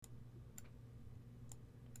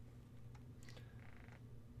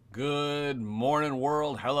Good morning,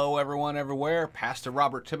 world. Hello, everyone, everywhere. Pastor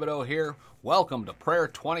Robert Thibodeau here. Welcome to Prayer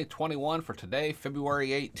 2021 for today, February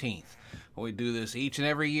 18th. We do this each and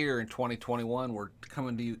every year in 2021. We're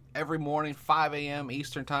coming to you every morning, 5 a.m.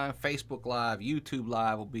 Eastern Time, Facebook Live, YouTube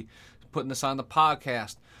Live. We'll be putting this on the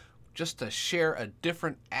podcast just to share a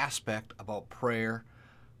different aspect about prayer,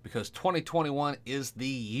 because 2021 is the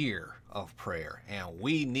year of prayer, and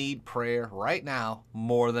we need prayer right now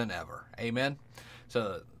more than ever. Amen.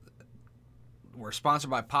 So we're sponsored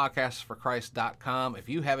by podcastersforchrist.com. If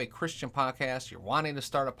you have a Christian podcast, you're wanting to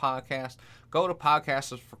start a podcast, go to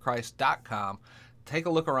podcastersforchrist.com. Take a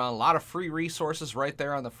look around. A lot of free resources right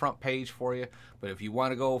there on the front page for you. But if you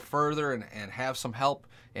want to go further and have some help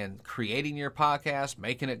in creating your podcast,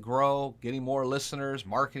 making it grow, getting more listeners,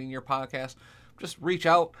 marketing your podcast, just reach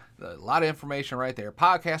out. A lot of information right there.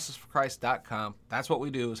 Podcastersforchrist.com. That's what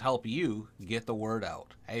we do, is help you get the word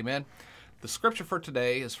out. Amen. The scripture for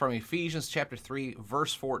today is from Ephesians chapter 3,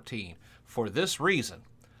 verse 14. For this reason,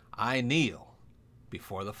 I kneel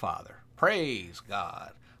before the Father. Praise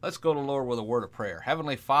God. Let's go to the Lord with a word of prayer.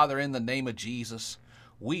 Heavenly Father, in the name of Jesus,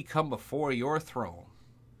 we come before your throne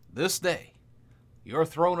this day, your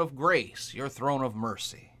throne of grace, your throne of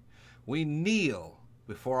mercy. We kneel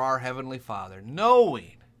before our Heavenly Father,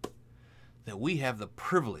 knowing that we have the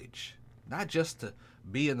privilege not just to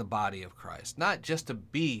be in the body of Christ, not just to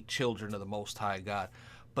be children of the Most High God,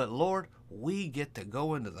 but Lord, we get to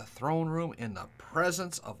go into the throne room in the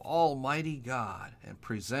presence of Almighty God and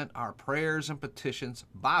present our prayers and petitions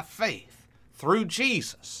by faith through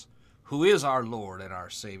Jesus, who is our Lord and our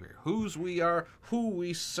Savior, whose we are, who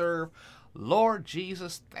we serve. Lord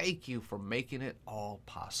Jesus, thank you for making it all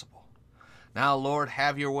possible. Now, Lord,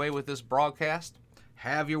 have your way with this broadcast.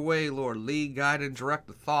 Have your way, Lord. Lead, guide, and direct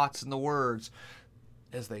the thoughts and the words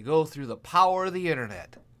as they go through the power of the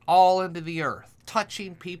internet, all into the earth,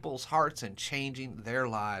 touching people's hearts and changing their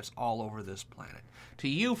lives all over this planet. To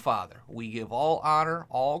you, Father, we give all honor,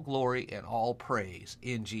 all glory, and all praise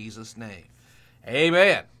in Jesus' name.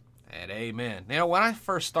 Amen and amen. Now, when I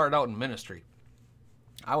first started out in ministry,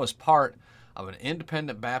 I was part of an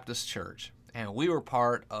independent Baptist church, and we were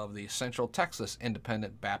part of the Central Texas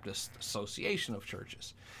Independent Baptist Association of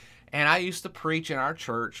Churches. And I used to preach in our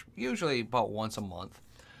church, usually about once a month.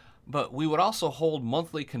 But we would also hold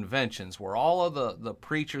monthly conventions where all of the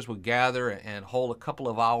preachers would gather and hold a couple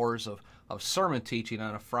of hours of sermon teaching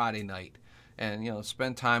on a Friday night, and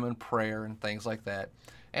spend time in prayer and things like that.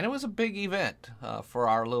 And it was a big event for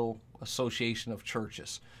our little association of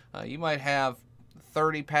churches. You might have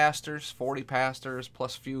 30 pastors, 40 pastors,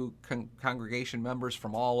 plus a few congregation members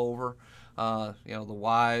from all over. The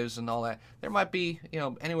wives and all that. There might be,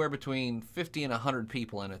 anywhere between 50 and 100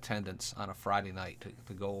 people in attendance on a Friday night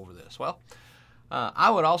to go over this. Well, I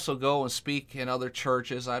would also go and speak in other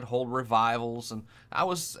churches. I'd hold revivals, and I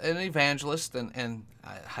was an evangelist, and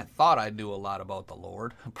I thought I knew a lot about the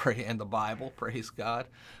Lord and the Bible, praise God.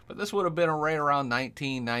 But this would have been right around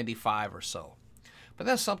 1995 or so. But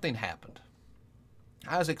then something happened.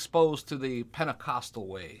 I was exposed to the Pentecostal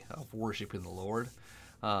way of worshiping the Lord.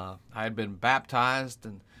 I had been baptized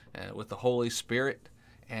and with the Holy Spirit,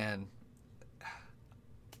 and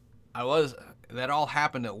that all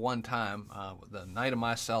happened at one time, the night of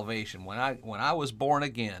my salvation. When I was born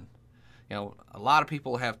again, a lot of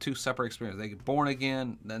people have two separate experiences. They get born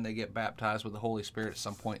again, then they get baptized with the Holy Spirit at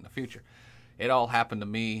some point in the future. It all happened to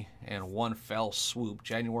me in one fell swoop,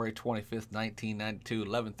 January 25th, 1992,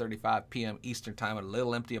 11:35 p.m. Eastern Time at a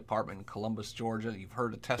little empty apartment in Columbus, Georgia. You've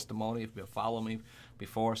heard the testimony if you've been following me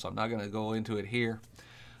before, so I'm not going to go into it here.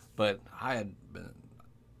 But I had been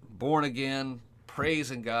born again,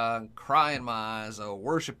 praising God, crying my eyes out,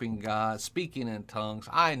 worshiping God, speaking in tongues.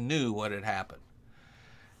 I knew what had happened.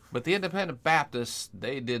 But the Independent Baptists,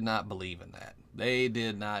 they did not believe in that. They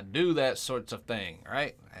did not do that sorts of thing,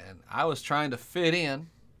 right? And I was trying to fit in,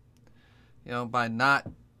 by not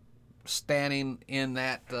standing in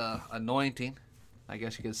that anointing, I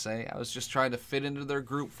guess you could say. I was just trying to fit into their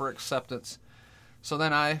group for acceptance. So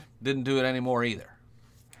then I didn't do it anymore either.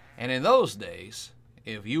 And in those days,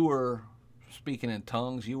 if you were speaking in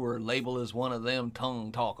tongues, you were labeled as one of them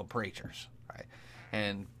tongue-talking preachers, right?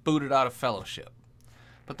 And booted out of fellowship.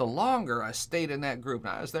 But the longer I stayed in that group,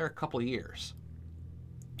 and I was there a couple of years,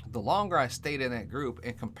 the longer I stayed in that group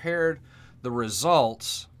and compared the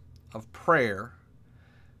results of prayer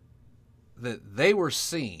that they were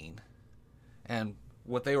seeing and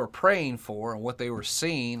what they were praying for and what they were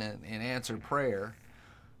seeing in answered prayer,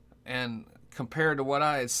 and compared to what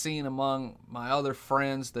I had seen among my other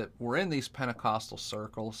friends that were in these Pentecostal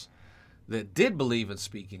circles that did believe in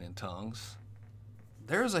speaking in tongues,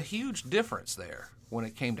 there's a huge difference there when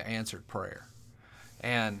it came to answered prayer.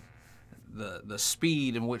 And the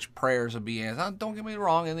speed in which prayers would be answered. Don't get me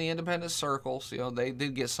wrong, in the independent circles, they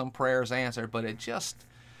did get some prayers answered, but it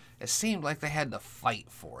seemed like they had to fight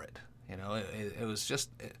for it. It was just,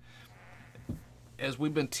 as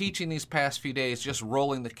we've been teaching these past few days, just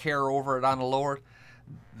rolling the care over it on the Lord,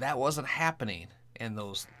 that wasn't happening in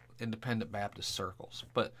those independent Baptist circles.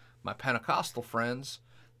 But my Pentecostal friends,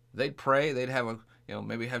 they'd pray, they'd have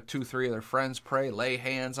maybe have 2-3 of their friends pray, lay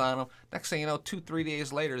hands on them. Next thing you know, 2-3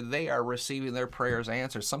 days later, they are receiving their prayers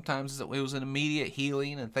answered. Sometimes it was an immediate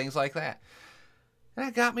healing and things like that. And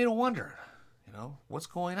that got me to wondering, what's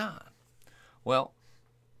going on? Well,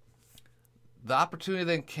 the opportunity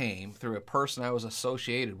then came through a person I was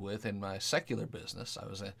associated with in my secular business.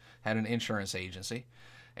 I had an insurance agency,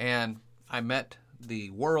 and I met the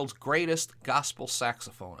world's greatest gospel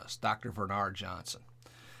saxophonist, Dr. Bernard Johnson.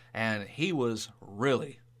 And he was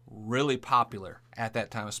really, really popular at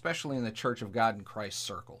that time, especially in the Church of God in Christ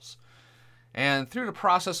circles. And through the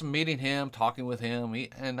process of meeting him, talking with him,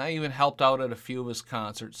 and I even helped out at a few of his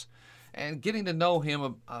concerts, and getting to know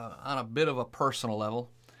him on a bit of a personal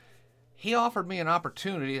level, he offered me an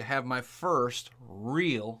opportunity to have my first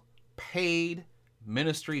real paid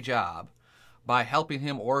ministry job by helping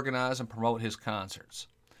him organize and promote his concerts.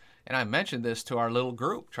 And I mentioned this to our little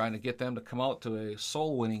group, trying to get them to come out to a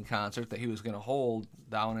soul-winning concert that he was going to hold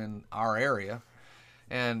down in our area.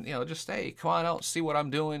 And, just, hey, come on out, see what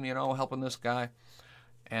I'm doing, helping this guy.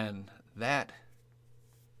 And that,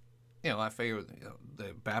 I figured,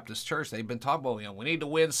 the Baptist church, they've been talking about, we need to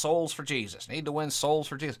win souls for Jesus,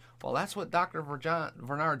 Well, that's what Dr.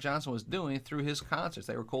 Bernard Johnson was doing through his concerts.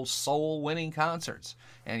 They were called soul-winning concerts.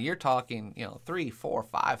 And you're talking, 3, 4,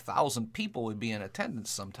 5,000 people would be in attendance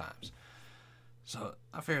sometimes. So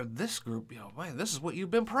I figured this group, man, this is what you've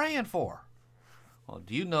been praying for. Well,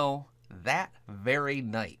 do you know that very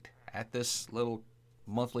night at this little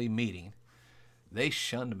monthly meeting, they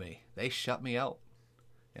shunned me. They shut me out.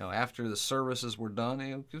 After the services were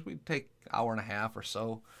done, because we'd take an hour and a half or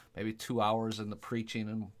so, maybe 2 hours in the preaching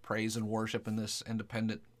and praise and worship in this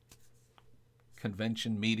independent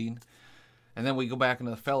convention meeting, and then we go back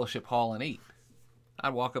into the fellowship hall and eat.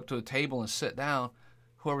 I'd walk up to a table and sit down.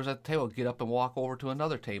 Whoever's at the table would get up and walk over to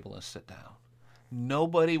another table and sit down.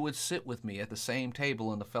 Nobody would sit with me at the same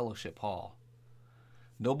table in the fellowship hall.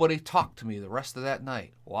 Nobody talked to me the rest of that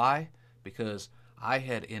night. Why? Because I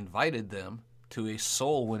had invited them to a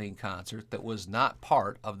soul-winning concert that was not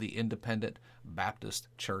part of the Independent Baptist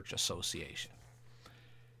Church Association.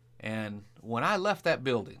 And when I left that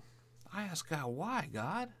building, I asked God, why,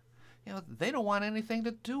 God? They don't want anything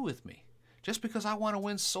to do with me, just because I want to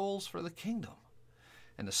win souls for the kingdom.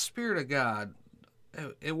 And the Spirit of God,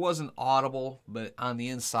 it wasn't audible, but on the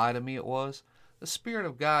inside of me it was. The Spirit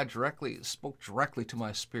of God spoke directly to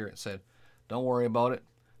my spirit and said, don't worry about it.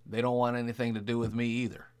 They don't want anything to do with me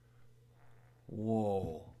either.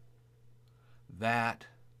 Whoa, that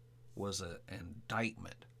was an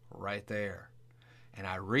indictment right there. And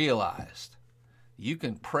I realized you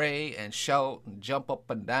can pray and shout and jump up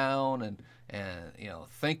and down and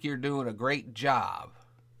think you're doing a great job,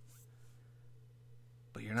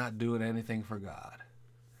 but you're not doing anything for God.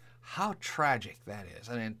 How tragic that is.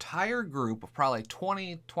 An entire group of probably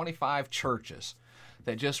 20, 25 churches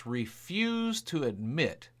that just refused to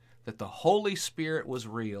admit that the Holy Spirit was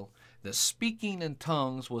real. The speaking in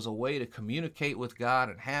tongues was a way to communicate with God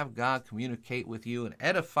and have God communicate with you and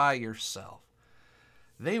edify yourself.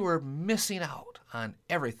 They were missing out on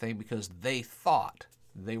everything because they thought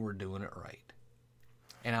they were doing it right.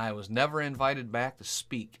 And I was never invited back to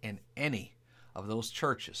speak in any of those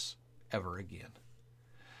churches ever again.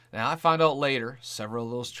 Now, I found out later several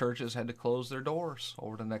of those churches had to close their doors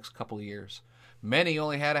over the next couple of years. Many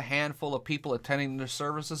only had a handful of people attending their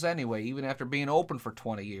services anyway, even after being open for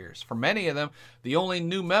 20 years. For many of them, the only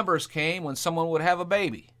new members came when someone would have a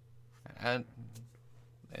baby. And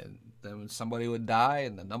then somebody would die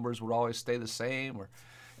and the numbers would always stay the same. Or,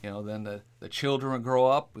 then the children would grow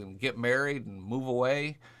up and get married and move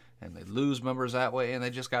away. And they'd lose members that way. And they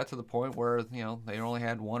just got to the point where, they only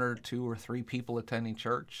had 1 or 2 or 3 people attending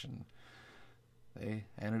church. And they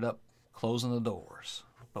ended up closing the doors.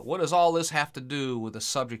 But what does all this have to do with the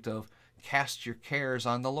subject of cast your cares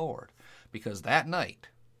on the Lord? Because that night,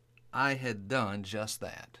 I had done just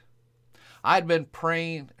that. I'd been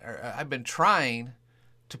trying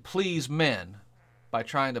to please men by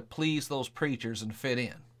trying to please those preachers and fit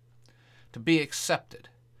in, to be accepted.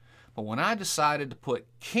 But when I decided to put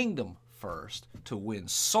kingdom first, to win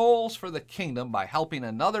souls for the kingdom by helping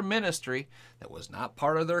another ministry that was not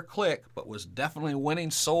part of their clique, but was definitely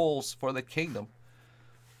winning souls for the kingdom,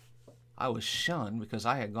 I was shunned because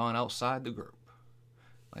I had gone outside the group.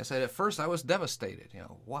 Like I said, at first I was devastated.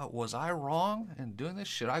 What, was I wrong in doing this?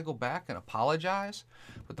 Should I go back and apologize?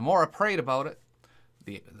 But the more I prayed about it,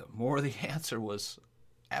 the more the answer was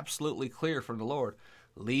absolutely clear from the Lord.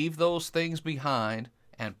 Leave those things behind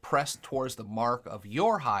and press towards the mark of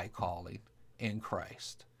your high calling in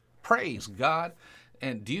Christ. Praise God.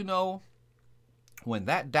 And do you know, when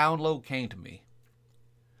that download came to me,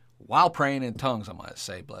 while praying in tongues, I might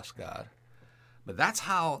say, bless God, but that's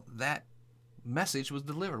how that message was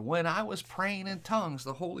delivered. When I was praying in tongues,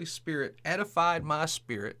 the Holy Spirit edified my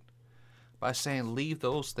spirit by saying, leave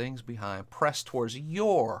those things behind, press towards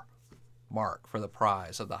your mark for the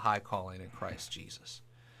prize of the high calling in Christ Jesus.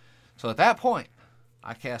 So at that point,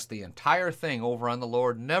 I cast the entire thing over on the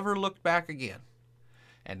Lord, never looked back again.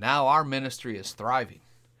 And now our ministry is thriving.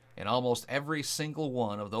 And almost every single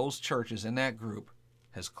one of those churches in that group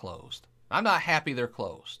has closed. I'm not happy they're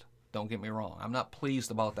closed. Don't get me wrong. I'm not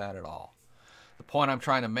pleased about that at all. The point I'm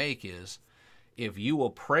trying to make is, if you will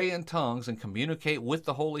pray in tongues and communicate with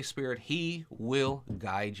the Holy Spirit, He will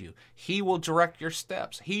guide you. He will direct your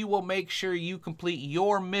steps. He will make sure you complete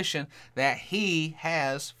your mission that He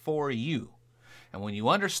has for you. And when you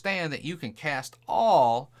understand that you can cast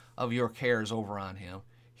all of your cares over on Him,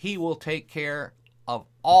 He will take care of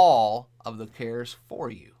all of the cares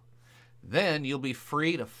for you. Then you'll be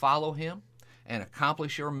free to follow Him and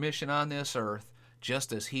accomplish your mission on this earth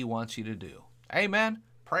just as He wants you to do. Amen.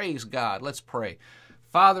 Praise God. Let's pray.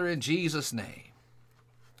 Father, in Jesus' name,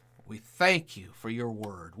 we thank You for Your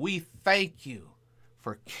word. We thank You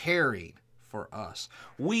for caring for us.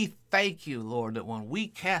 We thank You, Lord, that when we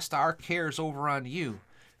cast our cares over on You,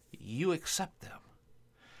 You accept them.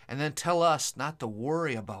 And then tell us not to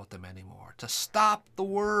worry about them anymore, to stop the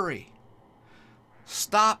worry.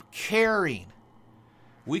 Stop caring.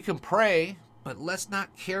 We can pray, but let's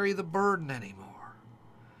not carry the burden anymore.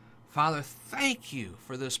 Father, thank You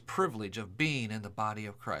for this privilege of being in the body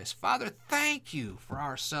of Christ. Father, thank You for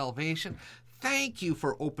our salvation. Thank You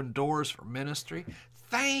for open doors for ministry.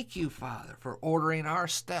 Thank You, Father, for ordering our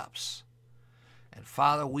steps. And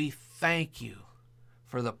Father, we thank You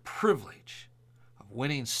for the privilege of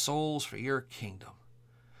winning souls for Your kingdom.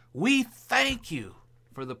 We thank You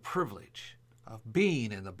for the privilege of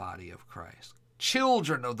being in the body of Christ.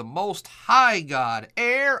 Children of the Most High God,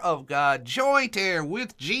 heir of God, joint heir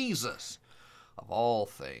with Jesus of all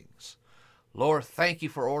things. Lord, thank You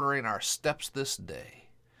for ordering our steps this day,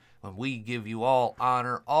 when we give You all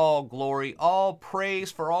honor, all glory, all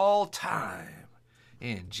praise for all time.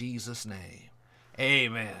 In Jesus' name,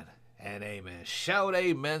 amen and amen. Shout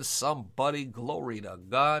amen, somebody. Glory to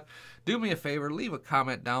God. Do me a favor, leave a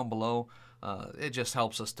comment down below. It just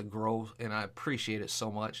helps us to grow, and I appreciate it so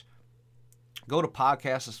much. Go to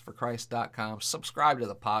podcastsforchrist.com, subscribe to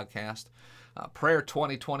the podcast,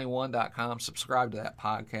 prayer2021.com, subscribe to that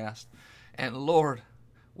podcast. And Lord,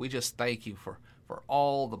 we just thank You for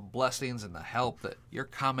all the blessings and the help that Your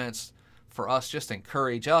comments for us just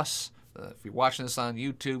encourage us. If you're watching this on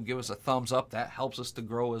YouTube, give us a thumbs up. That helps us to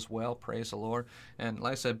grow as well. Praise the Lord. And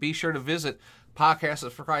like I said, be sure to visit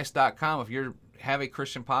podcastsforchrist.com if you have a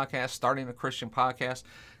Christian podcast, starting a Christian podcast.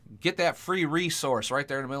 Get that free resource right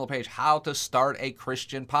there in the middle of the page, how to start a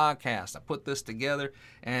Christian podcast. I put this together,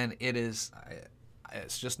 and it's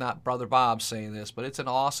just not Brother Bob saying this, but it's an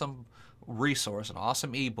awesome resource, an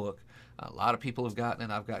awesome ebook. A lot of people have gotten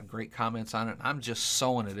it. I've got great comments on it. I'm just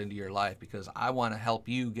sowing it into your life because I want to help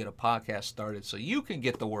you get a podcast started so you can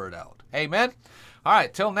get the word out. Amen? All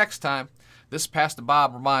right, till next time, this is Pastor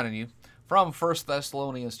Bob reminding you from 1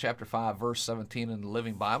 Thessalonians chapter 5, verse 17 in the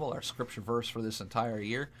Living Bible, our scripture verse for this entire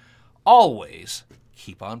year. Always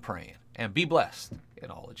keep on praying and be blessed in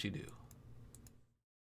all that you do.